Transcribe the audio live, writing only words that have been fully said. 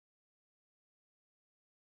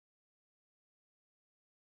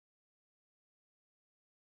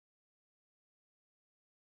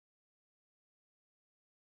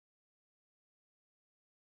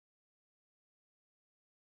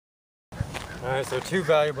Alright, so two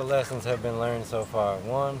valuable lessons have been learned so far.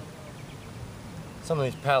 One, some of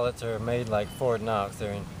these pallets are made like Fort Knox.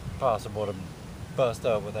 They're impossible to bust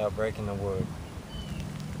up without breaking the wood.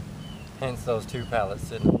 Hence those two pallets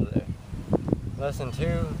sitting over there. Lesson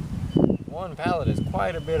two, one pallet is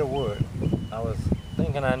quite a bit of wood. I was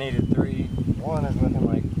thinking I needed three. One is looking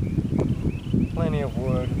like plenty of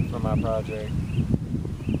wood for my project.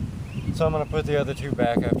 So I'm going to put the other two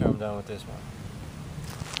back after I'm done with this one.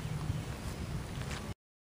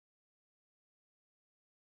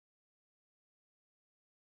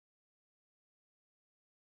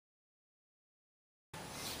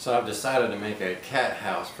 So I've decided to make a cat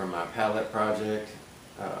house for my pallet project.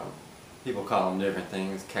 People call them different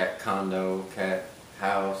things: cat condo, cat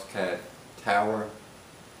house, cat tower.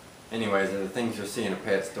 Anyways, they're the things you'll see in a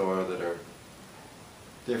pet store that are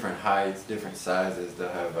different heights, different sizes. They'll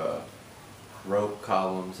have rope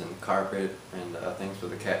columns and carpet and things for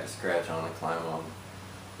the cat to scratch on and climb on.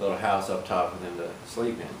 A little house up top for them to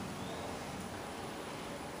sleep in.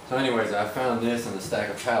 So anyways, I found this in a stack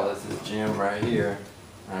of pallets, this gem right here.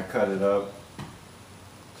 I cut it up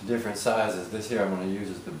to different sizes. This here I'm going to use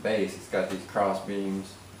as the base. It's got these cross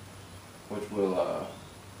beams, which will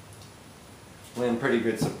lend pretty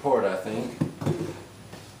good support, I think,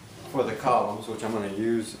 for the columns, which I'm going to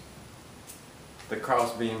use the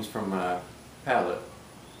cross beams from my pallet.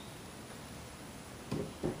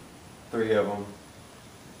 3 of them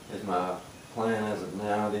is my plan as of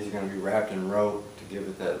now. These are going to be wrapped in rope to give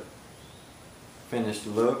it that finished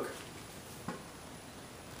look.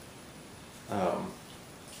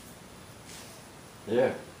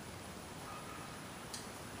 Yeah.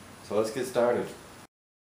 So let's get started.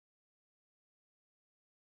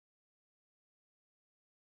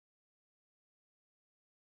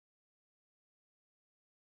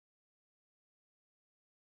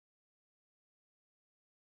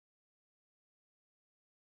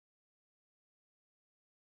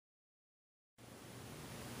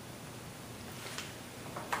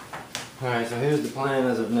 Alright, so here's the plan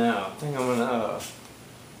as of now. I think I'm gonna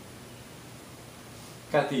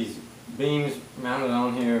got these beams mounted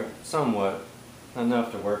on here somewhat,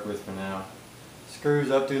 enough to work with for now.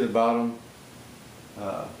 Screws up through the bottom.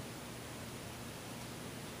 I'm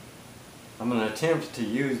going to attempt to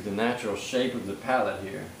use the natural shape of the pallet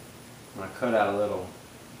here. I'm going to cut out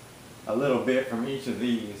a little bit from each of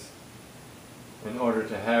these in order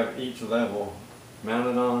to have each level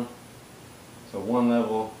mounted on. So 1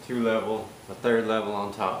 level, 2 level, a 3rd level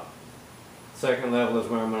on top. 2nd level is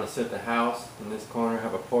where I'm going to sit the house in this corner.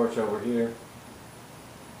 Have a porch over here.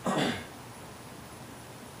 And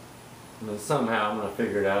then somehow I'm going to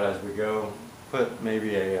figure it out as we go. Put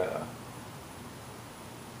maybe a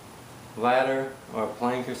ladder or a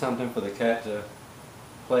plank or something for the cat to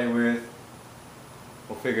play with.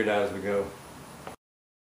 We'll figure it out as we go.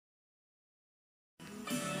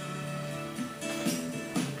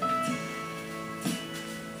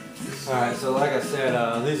 Alright, so like I said,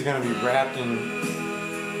 these are going to be wrapped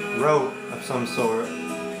in rope of some sort.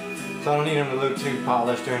 So I don't need them to look too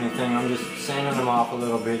polished or anything. I'm just sanding them off a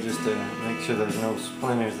little bit just to make sure there's no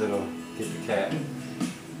splinters that'll get the cat.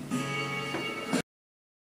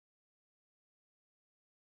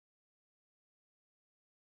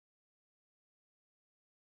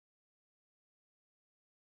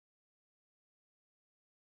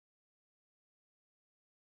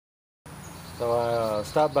 So I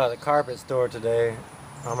stopped by the carpet store today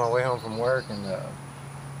on my way home from work and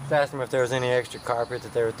just asked them if there was any extra carpet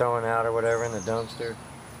that they were throwing out or whatever in the dumpster.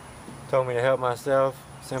 Told me to help myself.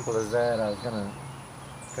 Simple as that. I was going to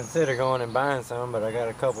consider going and buying some, but I got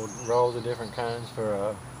a couple rolls of different kinds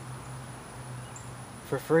for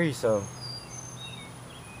free, so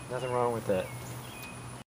nothing wrong with that.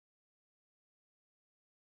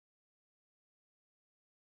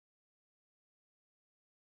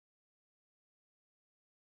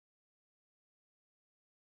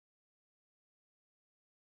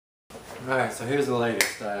 Alright, so here's the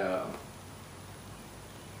latest. I've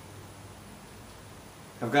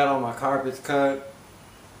got all my carpets cut,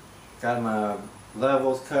 got my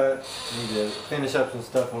levels cut. Need to finish up some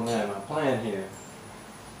stuff on that. My plan here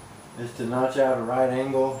is to notch out a right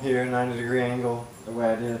angle here, 90-degree angle, the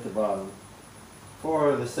way I did at the bottom,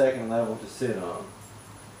 for the 2nd level to sit on.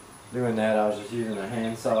 Doing that, I was just using a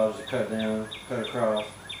handsaw to cut down, cut across.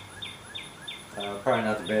 Probably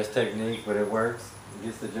not the best technique, but it works. It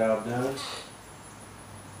gets the job done.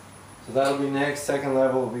 So that'll be next. 2nd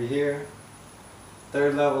level will be here.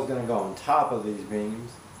 3rd level is going to go on top of these beams,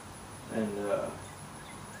 and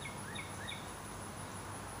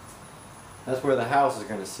that's where the house is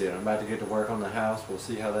going to sit. I'm about to get to work on the house. We'll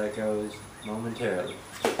see how that goes momentarily.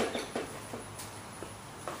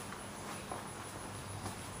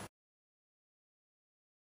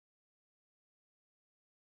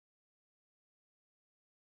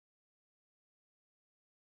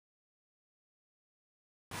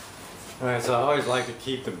 Alright, so I always like to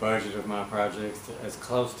keep the budget of my projects as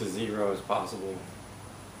close to zero as possible.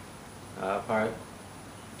 Part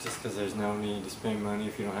just because there's no need to spend money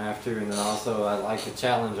if you don't have to, and then also I like the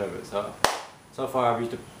challenge of it. So far I've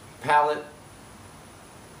used a pallet,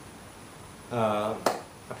 a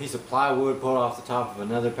piece of plywood pulled off the top of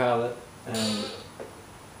another pallet, and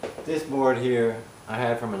this board here I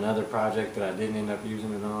had from another project that I didn't end up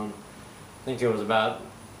using it on. I think it was about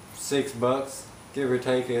 $6, give or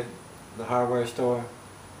take, at the hardware store.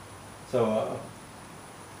 So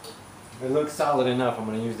it looks solid enough. I'm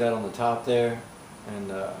going to use that on the top there,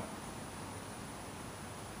 and I'm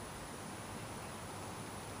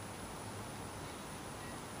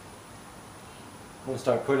going to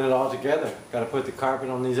start putting it all together. Got to put the carpet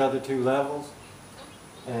on these other two levels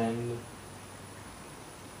and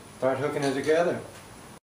start hooking it together.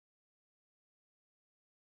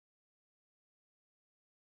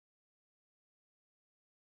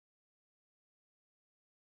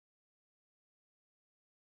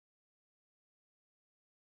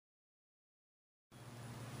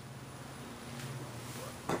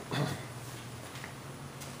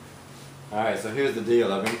 Alright, so here's the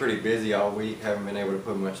deal. I've been pretty busy all week, haven't been able to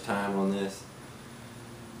put much time on this.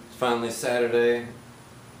 It's finally Saturday,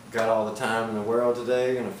 got all the time in the world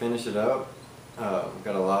today, gonna finish it up.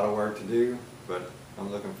 Got a lot of work to do, but I'm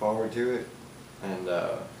looking forward to it. And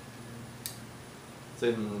it's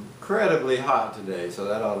incredibly hot today, so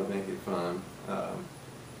that ought to make it fun.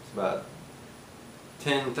 It's about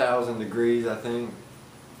 10,000 degrees, I think.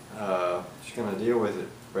 Just gonna deal with it,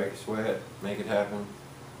 break a sweat, make it happen.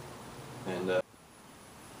 And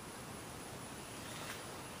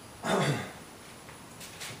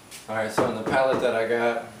alright, so in the pallet that I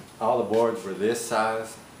got, all the boards were this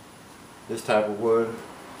size, this type of wood,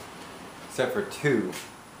 except for two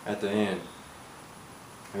at the end.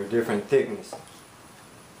 They're different thickness.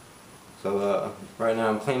 So right now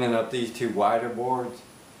I'm cleaning up these two wider boards,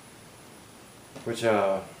 which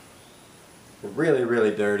are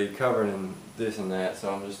really dirty, covered in this and that.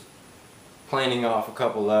 So I'm just planing off a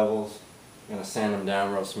couple levels. I'm going to sand them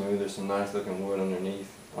down real smooth. There's some nice looking wood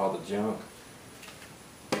underneath all the junk.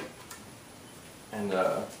 And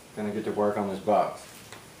going to get to work on this box.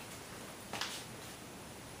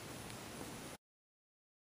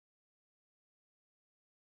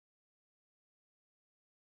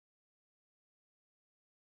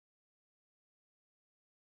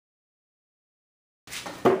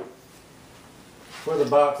 For the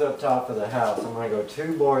box up top of the house, I'm going to go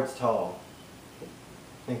 2 boards tall.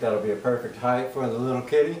 I think that'll be a perfect height for the little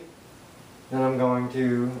kitty. Then I'm going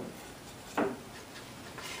to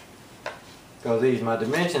go these. My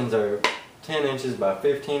dimensions are 10 inches by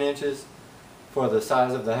 15 inches for the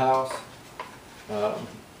size of the house.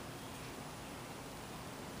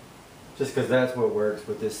 Just because that's what works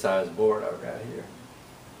with this size board I've got here.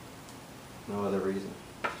 No other reason.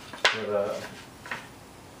 But,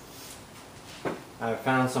 I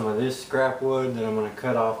found some of this scrap wood that I'm going to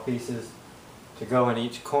cut off pieces to go in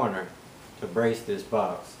each corner to brace this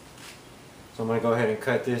box. So I'm going to go ahead and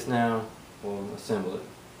cut this now. We'll assemble it.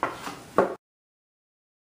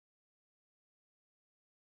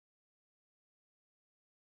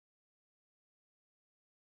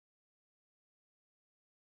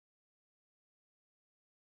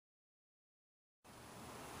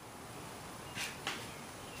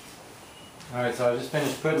 Alright, so I just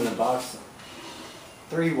finished putting the box,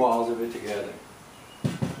 3 walls of it together.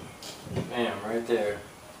 Bam, right there.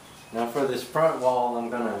 Now for this front wall, I'm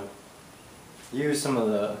going to use some of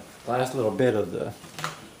the last little bit of the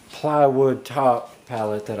plywood top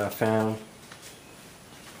pallet that I found.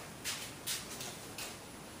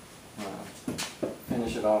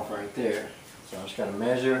 Finish it off right there. So I just got to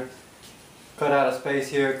measure, cut out a space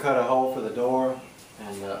here, cut a hole for the door,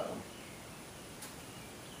 and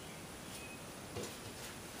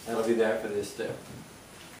that'll be that for this step.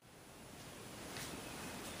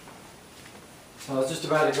 So I was just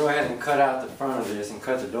about to go ahead and cut out the front of this and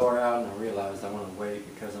cut the door out, and I realized I want to wait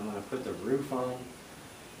because I'm going to put the roof on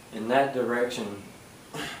in that direction.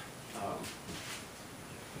 If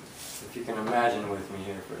you can imagine with me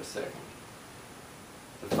here for a second.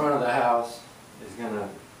 The front of the house is going to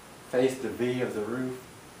face the V of the roof,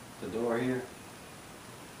 the door here.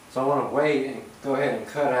 So I want to wait and go ahead and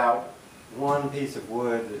cut out one piece of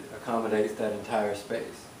wood that accommodates that entire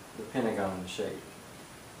space, the pentagon shape.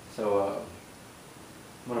 So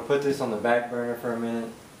I'm going to put this on the back burner for a minute,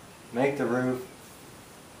 make the roof,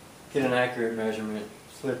 get an accurate measurement,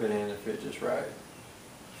 slip it in to fit just right.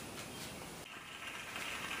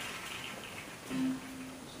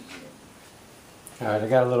 Alright, I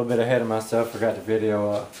got a little bit ahead of myself, forgot to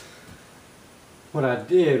video what I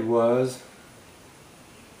did was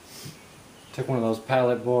took one of those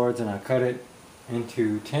pallet boards and I cut it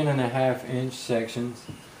into 10.5-inch sections.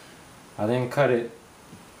 I then cut it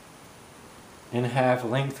in half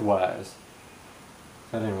lengthwise.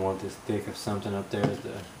 I didn't want this thick of something up there as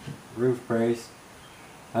the roof brace.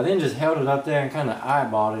 I then just held it up there and kind of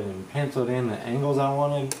eyeballed it and penciled in the angles I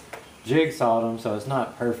wanted. Jigsawed them so it's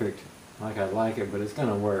not perfect like I'd like it, but it's going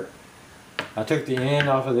to work. I took the end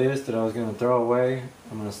off of this that I was going to throw away.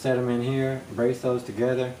 I'm going to set them in here, brace those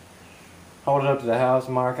together, hold it up to the house,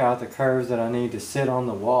 mark out the curves that I need to sit on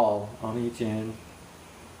the wall on each end,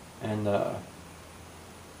 and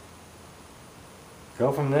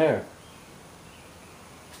go from there.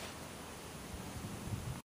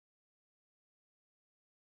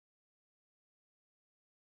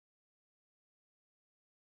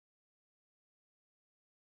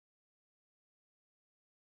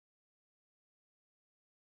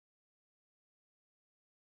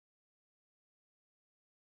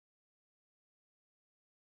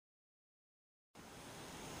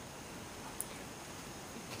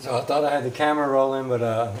 So I thought I had the camera rolling, but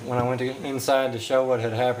when I went inside to show what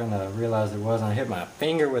had happened, I realized it wasn't. I hit my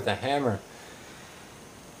finger with a hammer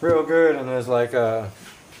real good, and there's like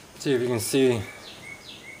see if you can see.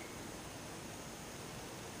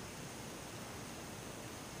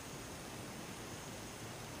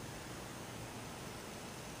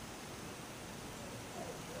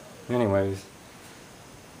 Anyways,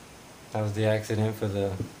 that was the accident for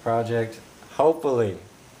the project. Hopefully,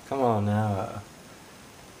 come on now.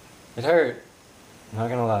 It hurt, not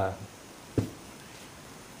gonna lie.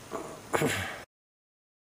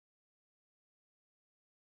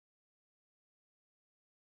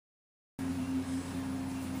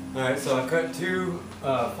 Alright, so I cut two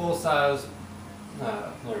full-size,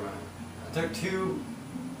 never mind. I took two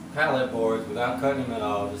pallet boards without cutting them at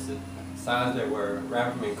all, just the size they were,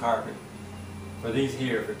 wrapped them in carpet. For these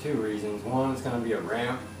here, for two reasons. One, it's going to be a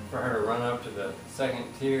ramp for her to run up to the second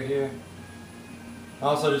tier here.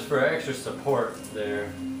 Also, just for extra support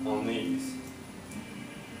there on these.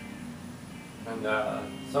 And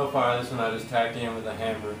so far, this one I just tacked in with a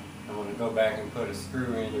hammer. I'm going to go back and put a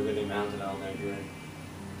screw in to really mount it on there good.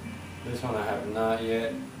 This one I have not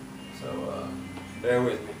yet, so bear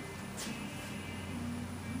with me.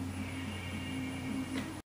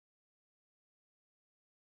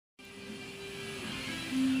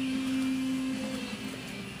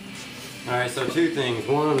 Alright, so two things.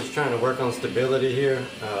 One, I'm just trying to work on stability here.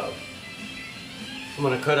 I'm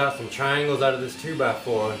going to cut out some triangles out of this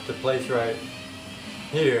 2x4 to place right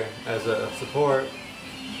here as a support.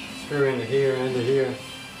 Screw into here and into here.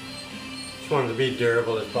 Just want them to be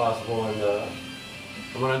durable as possible, and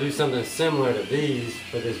I'm going to do something similar to these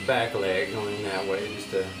for this back leg going that way, just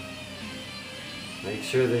to make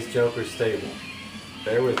sure this joker's stable.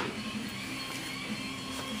 Bear with me.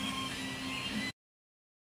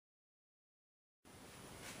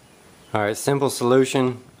 Alright, simple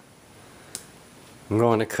solution. I'm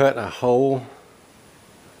going to cut a hole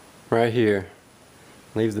right here.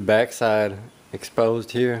 Leave the back side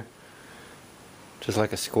exposed here, just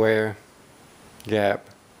like a square gap.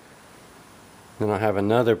 Then I'll have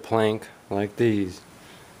another plank like these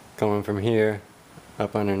going from here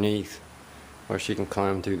up underneath, or she can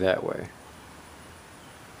climb through that way.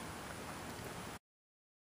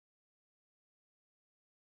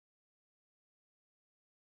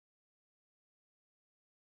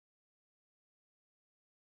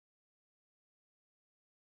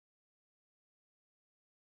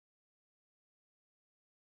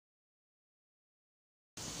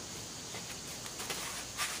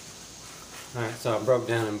 Alright, so I broke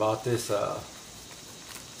down and bought this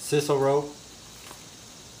sisal rope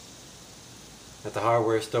at the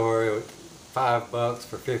hardware store. It was $5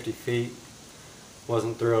 for 50 feet.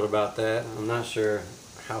 Wasn't thrilled about that. I'm not sure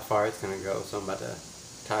how far it's going to go, so I'm about to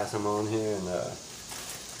tie some on here. And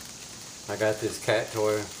I got this cat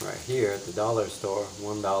toy right here at the dollar store,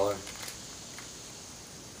 $1.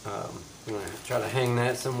 I'm going to try to hang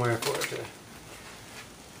that somewhere for it to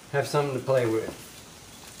have something to play with.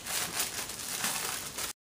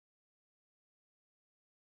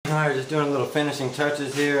 Alright, just doing little finishing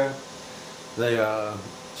touches here. The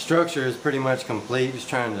structure is pretty much complete. Just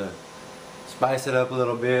trying to spice it up a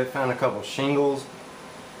little bit. Found a couple shingles.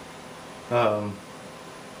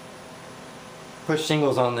 Put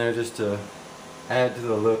shingles on there just to add to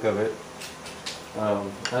the look of it. I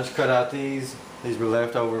just cut out these. These were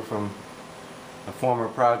left over from a former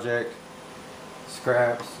project.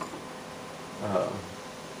 Scraps.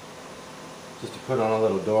 Just to put on a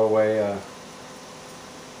little doorway.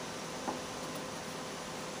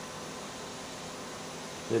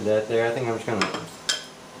 Did that there. I think I'm just gonna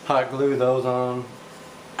hot glue those on.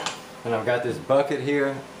 And I've got this bucket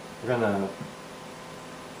here. I'm gonna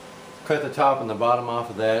cut the top and the bottom off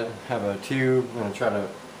of that. Have a tube. I'm gonna try to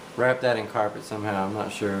wrap that in carpet somehow. I'm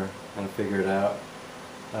not sure. I'm gonna figure it out.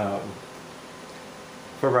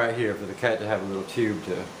 For right here, for the cat to have a little tube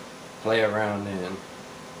to play around in.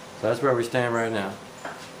 So that's where we stand right now.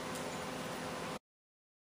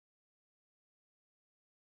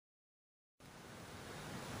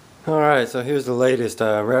 Alright, so here's the latest.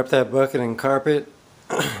 Wrap that bucket in carpet.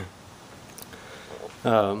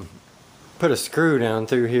 Put a screw down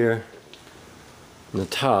through here in the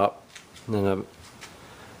top, and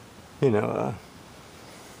then a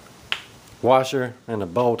washer and a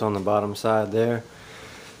bolt on the bottom side there.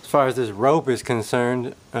 As far as this rope is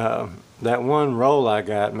concerned, that one roll I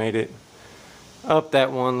got made it up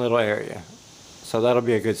that one little area. So that'll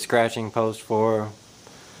be a good scratching post for her.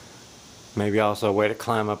 Maybe also a way to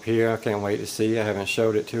climb up here. I can't wait to see. I haven't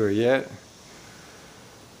showed it to her yet.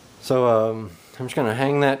 So I'm just going to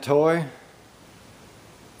hang that toy,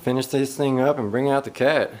 finish this thing up, and bring out the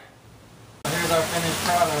cat. Here's our finished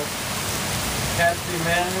product. Catsby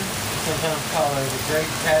Manor. Sometimes called her the Great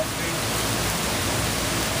Catsby.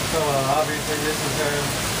 So obviously this is her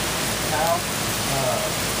house.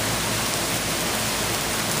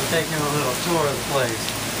 We'll take you on a little tour of the place.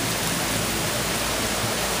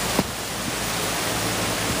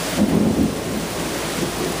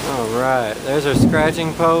 Alright, there's our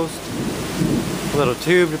scratching post. A little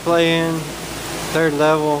tube to play in. 3rd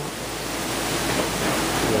level.